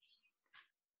stories?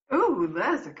 Oh,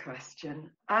 there's a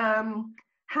question.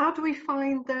 How do we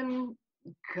find them?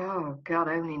 God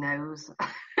only knows.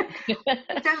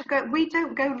 We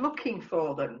don't go looking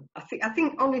for them. I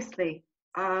think honestly,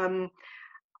 the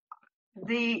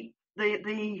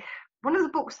one of the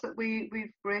books that we've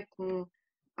written,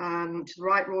 which is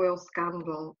Right Royal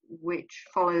Scandal, which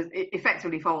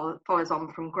effectively follows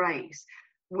on from Grace,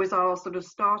 was our sort of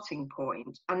starting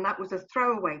point, and that was a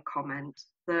throwaway comment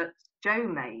that Jo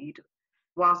made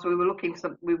whilst we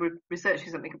were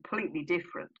researching something completely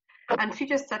different. And she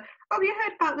just said, "Oh, you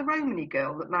heard about the Romany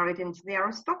girl that married into the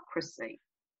aristocracy?"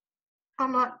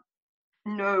 I'm like,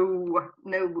 no,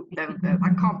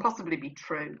 that can't possibly be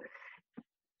true.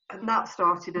 And that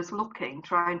started us looking,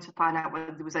 trying to find out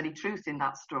whether there was any truth in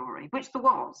that story, which there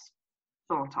was,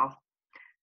 sort of.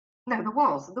 No, there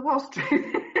was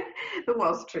truth. There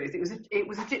was truth. It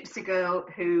was a gypsy girl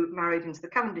who married into the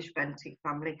Cavendish Bentinck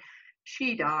family.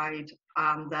 She died,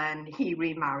 and then he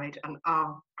remarried, and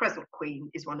our present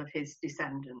queen is one of his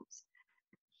descendants.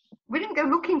 We didn't go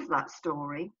looking for that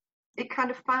story. It kind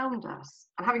of found us.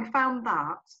 And having found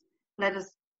that, led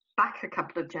us back a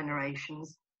couple of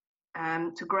generations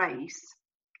to Grace.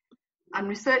 And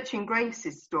researching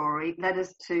Grace's story led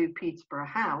us to Peterborough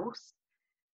House.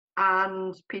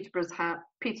 And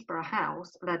Peterborough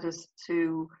House led us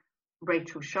to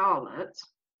Rachel Charlotte.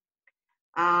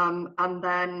 And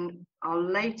then our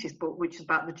latest book, which is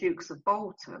about the Dukes of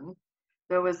Bolton,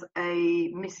 there was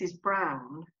a Mrs.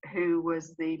 Brown who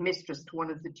was the mistress to one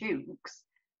of the dukes,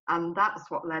 and that's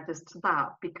what led us to that,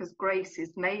 because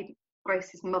Grace's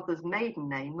mother's maiden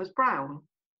name was Brown,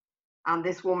 and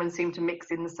this woman seemed to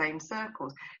mix in the same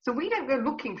circles. So we don't go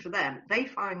looking for them; they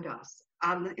find us,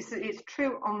 and it's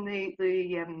true on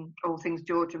the All Things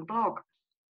Georgian blog.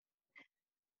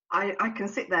 I can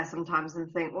sit there sometimes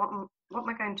and think, what am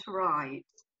I going to write?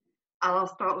 And I'll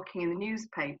start looking in the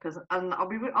newspapers, and I'll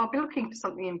be looking for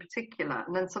something in particular,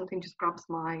 and then something just grabs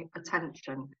my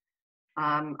attention,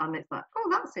 and it's like, oh,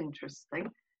 that's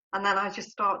interesting, and then I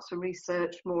just start to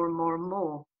research more and more and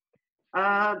more.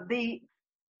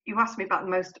 You asked me about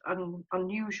the most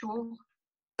unusual.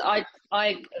 I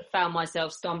found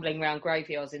myself stumbling around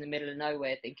graveyards in the middle of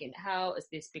nowhere, thinking, how has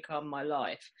this become my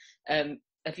life?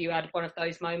 Have you had one of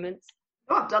those moments?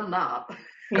 Oh, I've done that.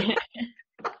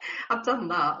 I've done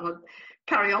that. I'll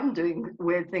carry on doing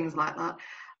weird things like that.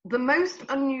 The most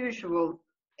unusual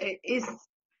is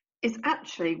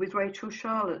actually with Rachel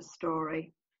Charlotte's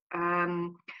story,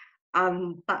 and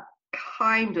that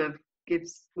kind of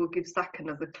will give Zach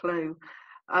another clue.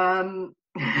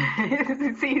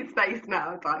 See his face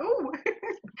now. It's like, oh.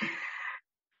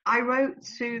 I wrote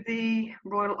to the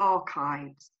Royal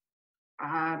Archives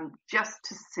just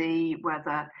to see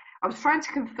whether I was trying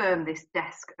to confirm this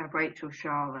desk of Rachel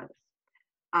Charlotte's.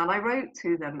 And I wrote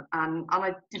to them, and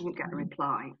I didn't get a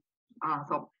reply. And I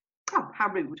thought, oh, how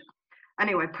rude.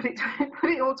 Anyway, put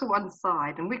it all to one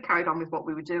side, and we carried on with what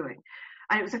we were doing.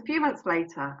 And it was a few months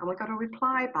later, and we got a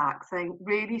reply back saying,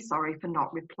 really sorry for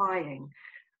not replying.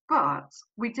 But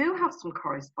we do have some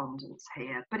correspondence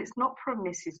here, but it's not from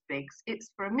Mrs. Biggs, it's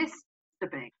for a Mr.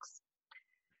 Biggs.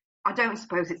 I don't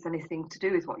suppose it's anything to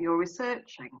do with what you're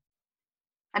researching.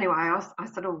 Anyway, I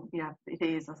said, oh, yeah, it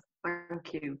is. I said,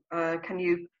 thank you. Can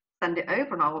you send it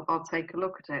over and I'll take a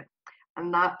look at it?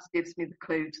 And that gives me the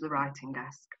clue to the writing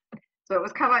desk. So it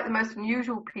was kind of like the most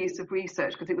unusual piece of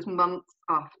research because it was months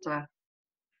after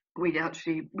we'd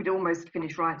almost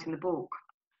finished writing the book.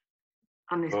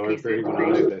 And this piece I really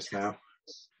want to know this now.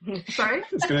 Sorry?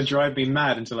 It's going to drive me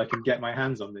mad until I can get my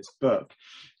hands on this book.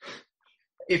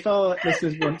 If our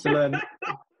listeners want to learn...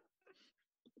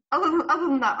 Other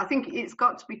than that, I think it's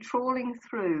got to be trawling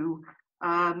through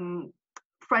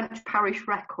French parish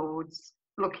records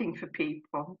looking for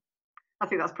people. I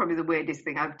think that's probably the weirdest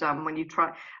thing I've done when you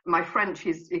try. My French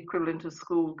is equivalent to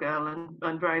schoolgirl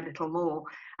and very little more,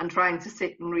 and trying to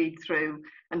sit and read through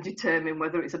and determine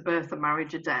whether it's a birth, a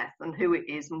marriage, a death, and who it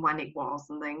is and when it was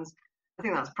and things. I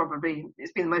think that's probably,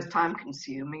 it's been the most time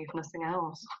consuming, if nothing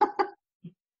else.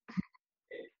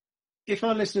 If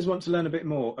our listeners want to learn a bit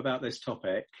more about this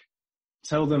topic,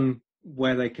 tell them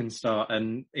where they can start,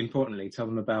 and importantly, tell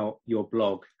them about your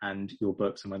blog and your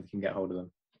books and when they can get hold of them.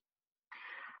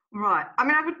 Right. I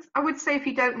mean, I would say if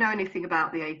you don't know anything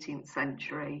about the 18th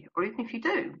century, or even if you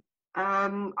do, a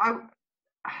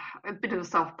bit of a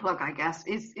self-plug, I guess,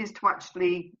 is to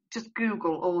actually just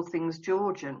Google all things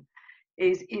Georgian.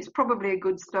 It's probably a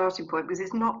good starting point because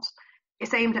it's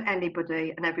aimed at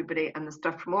anybody and everybody, and the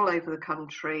stuff from all over the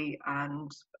country,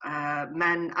 and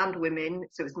men and women.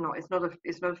 So it's not a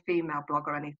female blog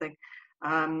or anything.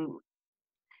 So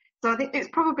I think it's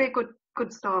probably a good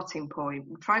starting point.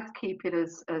 We try to keep it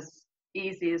as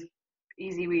easy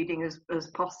reading as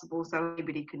possible, so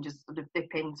anybody can just sort of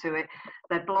dip into it.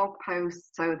 They're blog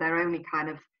posts, so they're only kind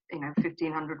of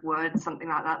 1,500 words, something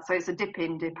like that. So it's a dip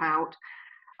in, dip out.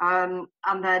 And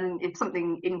then if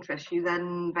something interests you,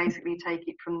 then basically take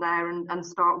it from there and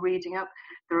start reading up.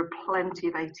 There are plenty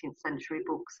of 18th century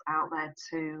books out there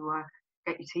to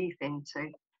get your teeth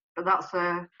into. But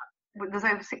there's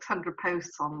over 600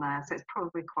 posts on there, so it's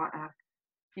probably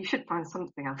you should find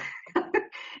something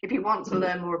if you want to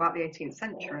learn more about the 18th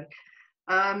century.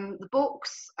 The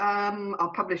books,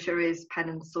 our publisher is Pen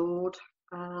and Sword,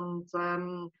 and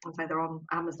I'd say they're on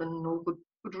Amazon and all good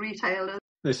retailers.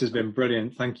 This has been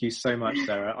brilliant. Thank you so much,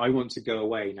 Sarah. I want to go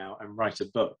away now and write a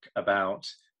book about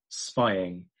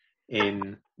spying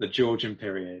in the Georgian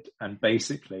period and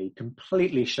basically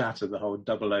completely shatter the whole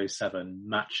 007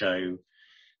 macho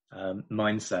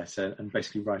mindset and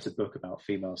basically write a book about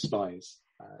female spies.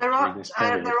 There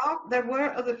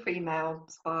were other female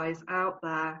spies out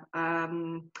there.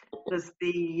 There's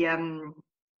the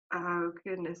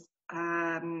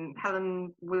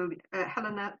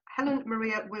Helen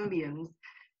Maria Williams.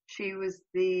 She was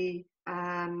the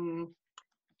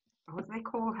what do they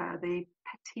call her? The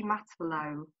petit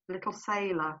matelot, little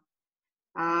sailor.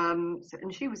 And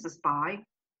she was a spy.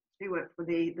 She worked for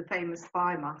the famous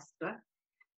spy master.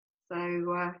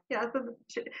 So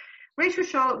Rachel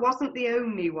Charlotte wasn't the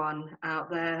only one out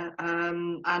there,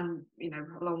 and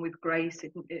along with Grace,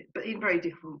 but in very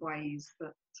different ways.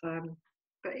 But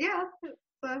yeah,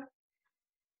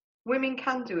 women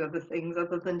can do other things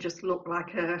other than just look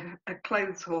like a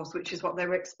clothes horse, which is what they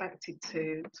were expected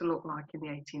to look like in the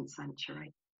 18th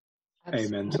century.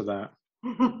 Absolutely. Amen to that.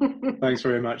 Thanks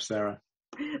very much, Sarah.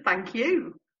 Thank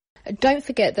you. Don't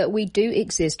forget that we do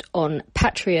exist on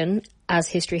Patreon as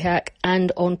History Hack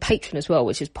and on Patreon as well,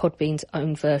 which is Podbean's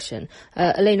own version.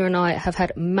 Alina and I have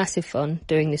had massive fun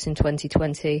doing this in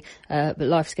 2020, but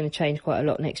life's going to change quite a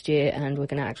lot next year and we're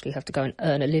going to actually have to go and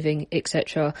earn a living,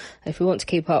 etc. If we want to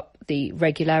keep up the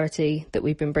regularity that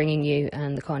we've been bringing you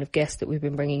and the kind of guests that we've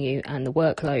been bringing you and the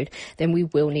workload, then we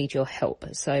will need your help.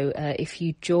 So if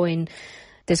you join...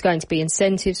 There's going to be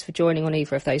incentives for joining on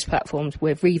either of those platforms.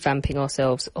 We're revamping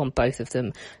ourselves on both of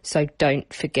them. So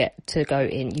don't forget to go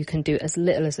in. You can do as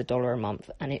little as $1 a month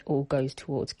and it all goes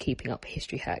towards keeping up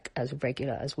History Hack as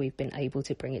regular as we've been able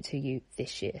to bring it to you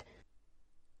this year.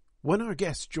 When our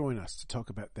guests join us to talk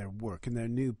about their work and their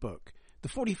new book, the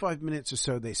 45 minutes or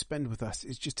so they spend with us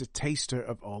is just a taster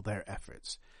of all their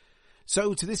efforts.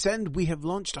 So to this end, we have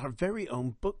launched our very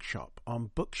own bookshop on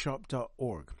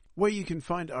bookshop.org. Where you can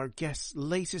find our guests'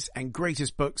 latest and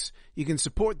greatest books. You can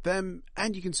support them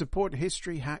and you can support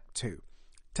History Hack too.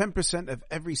 10% of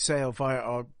every sale via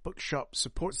our bookshop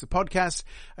supports the podcast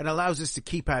and allows us to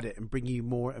keep at it and bring you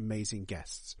more amazing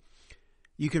guests.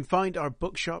 You can find our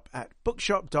bookshop at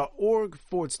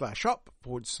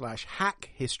bookshop.org/shop/hack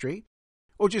history,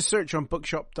 or just search on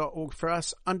bookshop.org for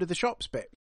us under the shops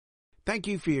bit. Thank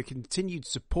you for your continued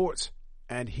support,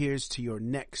 and here's to your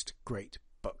next great